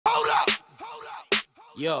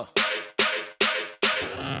Yo.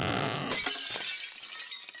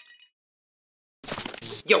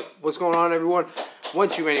 Yo, what's going on, everyone? One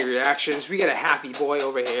too many reactions. We got a happy boy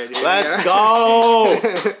over here, dude. Let's go!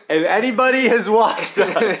 If anybody has watched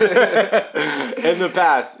us in the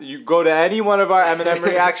past, you go to any one of our Eminem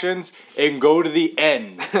reactions and go to the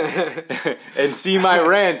end and see my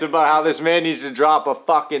rant about how this man needs to drop a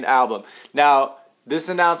fucking album. Now, this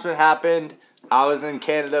announcement happened. I was in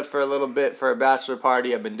Canada for a little bit for a bachelor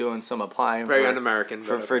party. I've been doing some applying Very un-American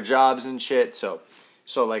for jobs and shit. So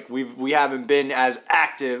like we haven't been as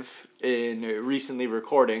active in recently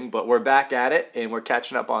recording, but we're back at it and we're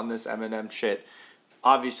catching up on this Eminem shit.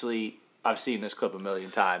 Obviously, I've seen this clip a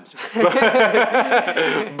million times,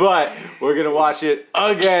 but we're gonna watch it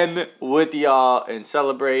again with y'all and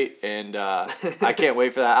celebrate. And I can't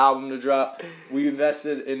wait for that album to drop. We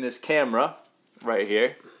invested in this camera right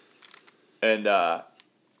here, and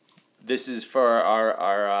this is for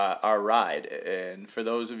our ride. And for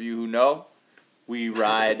those of you who know, we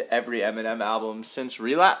ride every Eminem album since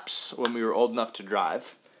Relapse when we were old enough to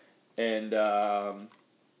drive. And we're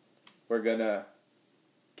going to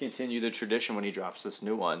continue the tradition when he drops this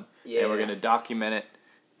new one. Yeah. And we're going to document it,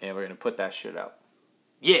 and we're going to put that shit out.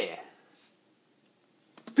 Yeah.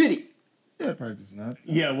 Pity. Yeah, practice not.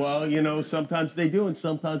 Yeah, well, you know, sometimes they do and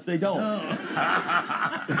sometimes they don't. No.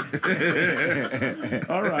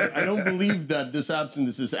 All right, I don't believe that this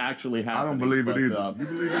absence is actually happening. I don't believe it either. You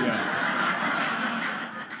believe it? Yeah.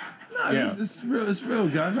 Yeah. It's real,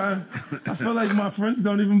 guys. I feel like my friends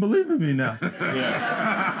don't even believe in me now.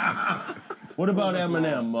 Yeah. What about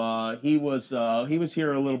Eminem? He was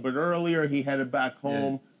here a little bit earlier. He headed back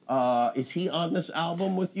home. Yeah. Is he on this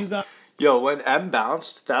album with you guys? Yo, when M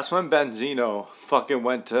bounced, that's when Benzino fucking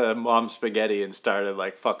went to Mom's Spaghetti and started,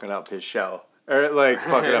 like, fucking up his show. Or, like,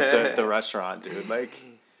 fucking up the restaurant, dude. Like,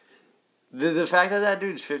 the fact that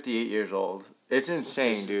dude's 58 years old, it's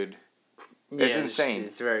insane, dude. It's insane.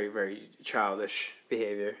 It's very, very childish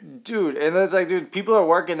behavior. Dude, and it's like, dude, people are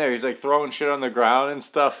working there. He's, like, throwing shit on the ground and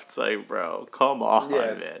stuff. It's like, bro, come on,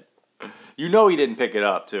 man. You know he didn't pick it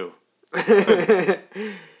up, too.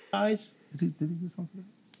 Guys? Did he do something?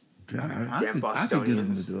 Damn I could get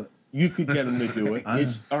him to do it. You could get him to do it.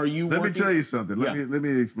 Are you Let working? me tell you something. Let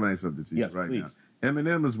me explain something to you right please. now.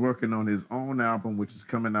 Eminem is working on his own album, which is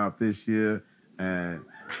coming out this year, and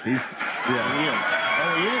he's He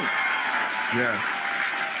is.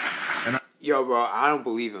 Yo, bro, I don't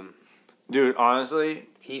believe him. Dude, honestly,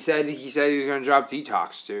 He said he was gonna drop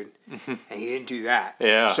Detox, dude, and he didn't do that.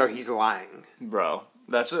 Yeah. So he's lying, bro,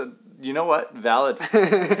 that's you know what? Valid.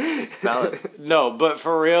 No, but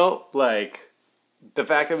for real, like, the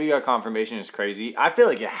fact that we got confirmation is crazy. I feel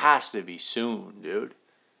like it has to be soon, dude.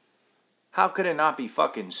 How could it not be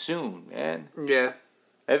fucking soon, man? Yeah.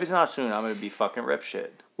 If it's not soon, I'm gonna be fucking rip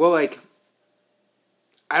shit. Well, like,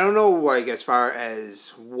 I don't know, like, as far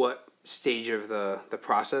as what stage of the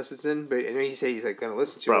process it's in, but I know he said he's, like, gonna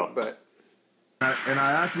listen to it, but... And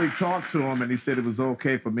I actually talked to him, and he said it was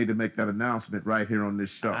okay for me to make that announcement right here on this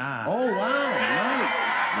show. Oh, wow. Nice.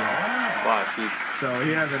 Yeah. Wow, so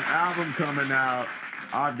he has an album coming out.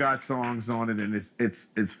 I've got songs on it, and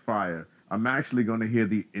it's fire. I'm actually going to hear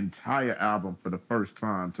the entire album for the first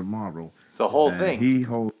time tomorrow. The whole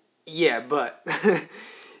thing. Yeah, but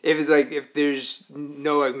if there's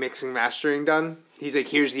no, like, mixing mastering done, he's like,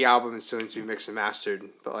 here's the album, it still needs to be mixed and mastered,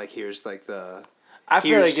 but, like, here's, like, the... I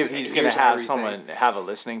feel like if he's going to have someone have a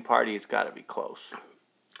listening party, it's got to be close.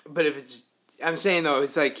 But if it's... I'm saying, though,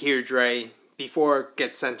 it's like, here, Dre, before it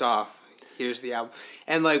gets sent off, here's the album.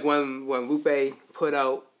 And, like, when Lupe put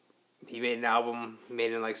out... He made an album,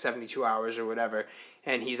 made it in, like, 72 hours or whatever,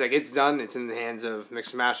 and he's like, it's done, it's in the hands of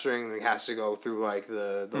mixed and mastering, it has to go through, like,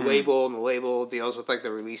 the label, and the label deals with, like,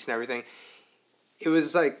 the release and everything. It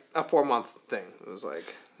was, like, a 4-month thing. It was,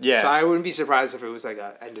 like... Yeah. So I wouldn't be surprised if it was like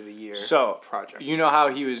a end of the year project. You know how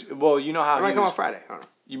he was. Well, you know how it might come on Friday. I don't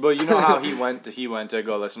know. But you know how he went to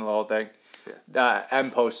go listen to the whole thing. Yeah. M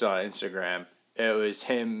posted on Instagram. It was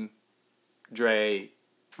him, Dre,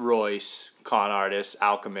 Royce, Con Artist,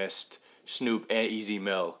 Alchemist, Snoop, and Easy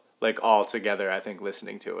Mill, like, all together. I think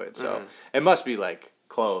listening to it. So it must be, like,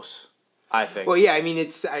 close. I think. Well, yeah. I mean,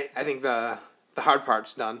 it's. I think the hard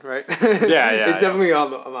part's done, right? Yeah. It's definitely on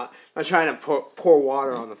the. I'm not trying to pour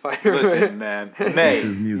water on the fire. Listen, man. May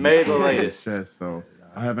the latest. So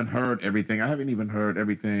I haven't heard everything. I haven't even heard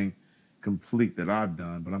everything complete that I've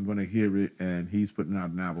done, but I'm going to hear it, and he's putting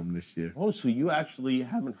out an album this year. Oh, so you actually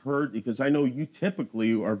haven't heard, because I know you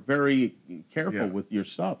typically are very careful with your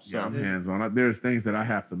stuff. So. Yeah, I'm hands-on. There's things that I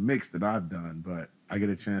have to mix that I've done, but I get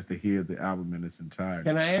a chance to hear the album in its entirety.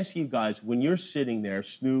 Can I ask you guys, when you're sitting there,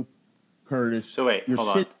 Snoop, Curtis, So wait, you're hold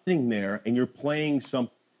on. sitting there and you're playing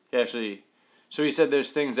something. Actually, so he said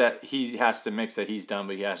there's things that he has to mix that he's done,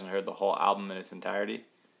 but he hasn't heard the whole album in its entirety.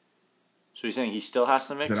 So he's saying he still has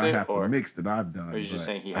to mix That it, I have or to mix that I've done. or he's just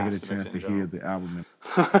but saying he I has get a to mix chance it to in hear general? the album.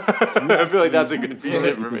 I feel like that's a good piece of Because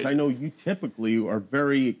information. I know you typically are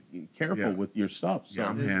very careful Yeah. with your stuff. So. Yeah,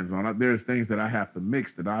 I'm hands on. There's things that I have to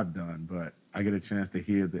mix that I've done, but I get a chance to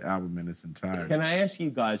hear the album in its entirety. Can I ask you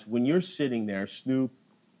guys, when you're sitting there, Snoop,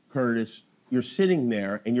 Curtis, you're sitting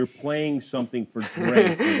there and you're playing something for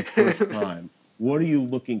Dre for the first time, what are you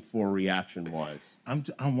looking for reaction-wise?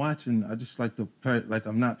 I'm watching. I just like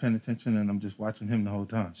I'm not paying attention and I'm just watching him the whole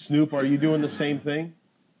time. Snoop, are you doing the same thing?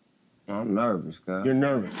 I'm nervous, cuz. You're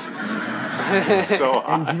nervous. So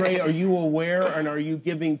And Dre, are you aware and are you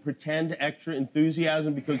giving pretend extra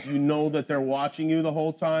enthusiasm because you know that they're watching you the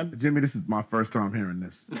whole time? Jimmy, this is my first time hearing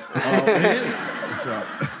this. Oh, it is. So,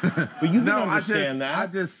 But you can I understand I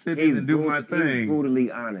that. just sit in and do my He's thing.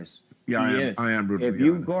 brutally honest. Yeah, He is. I am brutally If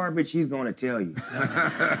you honest. garbage, he's gonna tell you.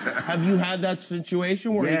 Have you had that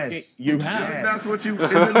situation where Yes. you have? Yes.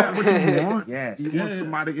 Isn't that what you want? Yes. You want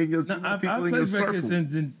somebody in your No, I people in your played records circle. and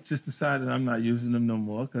then just decided I'm not using them no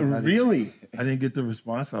more because Really? I didn't get the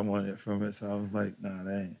response I wanted from it. So I was like, nah,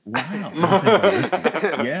 that ain't. Wow. This ain't gonna risk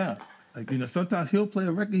it. Yeah. Like, sometimes he'll play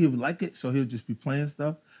a record, he'll like it, so he'll just be playing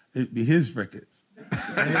stuff. It'd be his records.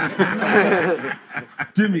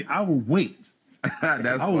 Jimmy, I will wait.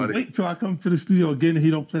 That's I will funny. wait till I come to the studio again and he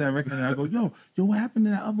don't play that record and I go, yo, what happened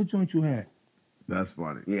to that other joint you had? That's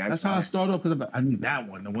funny. Yeah, That's how I start off because I need that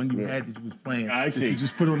one, the one you had that you was playing. I that see. You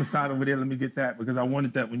just put on the side over there. Let me get that because I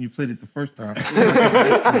wanted that when you played it the first time. And now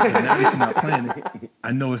that you're not playing it,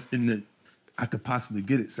 I know it's in the I could possibly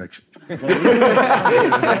get it section. We learned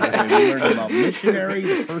about Missionary,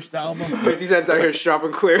 the first album. Wait, these guys out here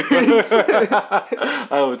shopping clearance.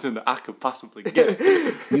 oh, it's in the I could possibly get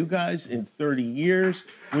it. You guys, in 30 years,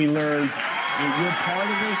 we learned you're part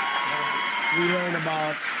of this. We learned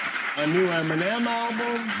about a new Eminem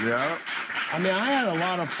album. Yeah. I mean, I had a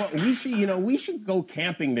lot of fun. We should go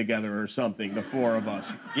camping together or something, the four of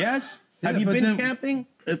us. Yes? Have Yeah, you but been then- camping?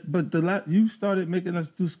 But you started making us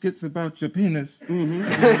do skits about your penis. Mm-hmm.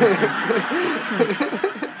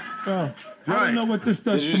 Bro, I don't know what this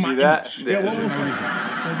does Did to you my see that? image.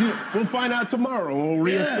 Yeah, we'll find out tomorrow. We'll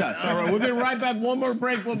reassess. All right, we'll be right back. One more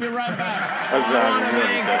break. We'll be right back.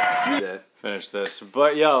 Yeah, finish this.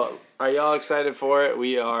 But yo, are y'all excited for it?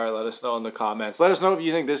 We are. Let us know in the comments. Let us know if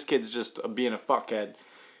you think this kid's just being a fuckhead.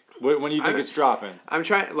 When do you think it's dropping? I'm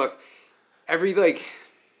trying. Look, every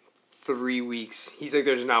 3 weeks, he's like,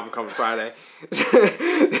 "There's an album coming Friday." So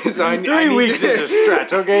 3 weeks is a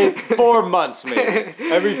stretch, okay? 4 months, maybe.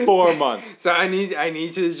 Every 4 months. So I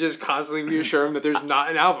need to just constantly reassure him that there's not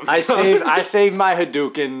an album. I save my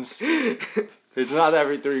Hadoukens. It's not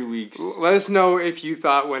every 3 weeks. Let us know if you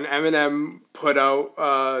thought when Eminem put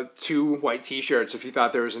out 2 white T-shirts, if you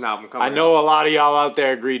thought there was an album coming. I know a lot of y'all out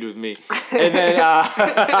there agreed with me, and then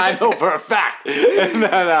I know for a fact.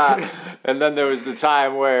 And then there was the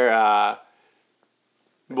time where,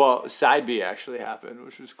 Side B actually happened,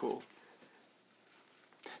 which was cool.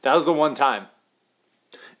 That was the one time.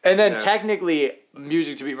 And then technically,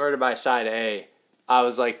 Music to Be Murdered by Side A, I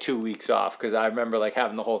was 2 weeks off because I remember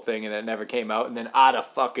having the whole thing and it never came out. And then out of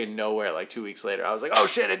fucking nowhere, 2 weeks later, I was like, oh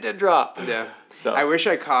shit, it did drop. Yeah. So I wish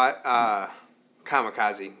I caught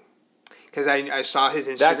Kamikaze. Because I saw his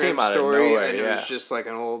That came Instagram out of story nowhere, and it was yeah. just an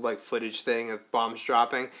old footage thing of bombs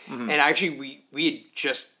dropping. Mm-hmm. And actually we had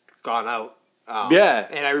just gone out. Yeah.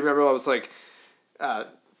 And I remember I was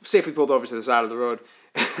safely pulled over to the side of the road.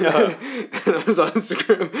 And I was on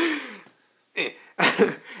Instagram.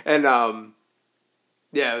 And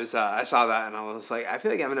yeah, it was. I saw that and I was like, I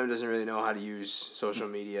feel like Eminem doesn't really know how to use social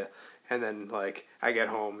media. And then I get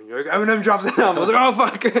home and you're like, Eminem drops an album. I was like, oh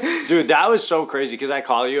fuck. dude, that was so crazy because I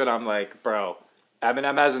call you and I'm like, bro,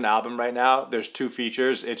 Eminem has an album right now. There's 2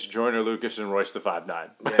 features. It's Joyner Lucas and Royce the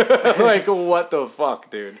 5'9". What the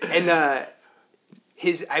fuck, dude? And I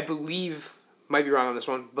believe, might be wrong on this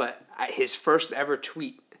one, but his first ever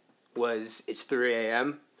tweet was, it's 3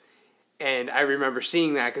 a.m. And I remember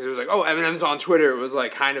seeing that because it was Eminem's on Twitter. It was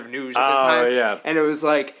kind of news at the time. Oh, yeah. And it was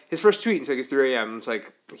his first tweet, it's 3 a.m. It's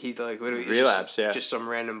he literally Relapse, yeah. just some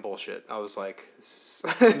random bullshit. I was like,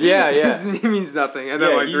 Yeah. This means nothing. And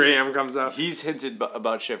then 3 a.m. comes out. He's hinted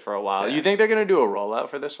about shit for a while. Yeah. You think they're going to do a rollout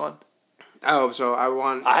for this one? Oh, so I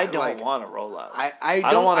want. I don't want a rollout. I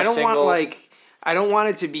don't want a single. I don't want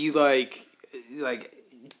it to be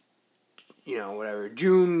whatever,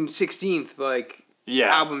 June 16th,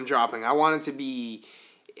 album dropping. I want it to be,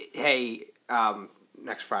 hey,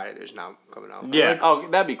 next Friday there's an album coming out. Yeah. Like, Oh,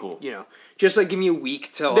 that'd be cool. you know, just like give me a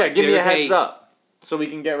week till. Yeah, Like, give me a hey, heads up so we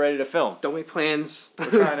can get ready to film. Don't make plans.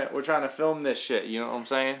 We're trying to film this shit. You know what I'm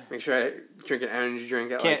saying? Make sure I drink an energy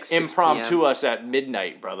drink at Can't like 6 impromptu PM. us at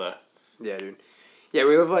midnight, brother. Yeah, dude. Yeah,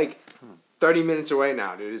 we live like 30 minutes away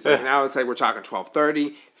now, dude. It's like now it's like we're talking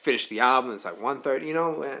 12:30. Finish the album. It's like 1:30. You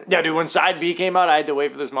know. Yeah, dude. When Side B came out, I had to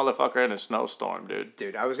wait for this motherfucker in a snowstorm, dude.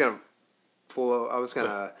 Dude, I was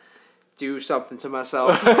gonna do something to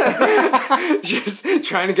myself. Just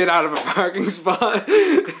trying to get out of a parking spot.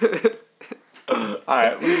 All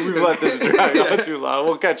right, we've let this drag on too long.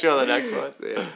 We'll catch you on the next one. Yeah.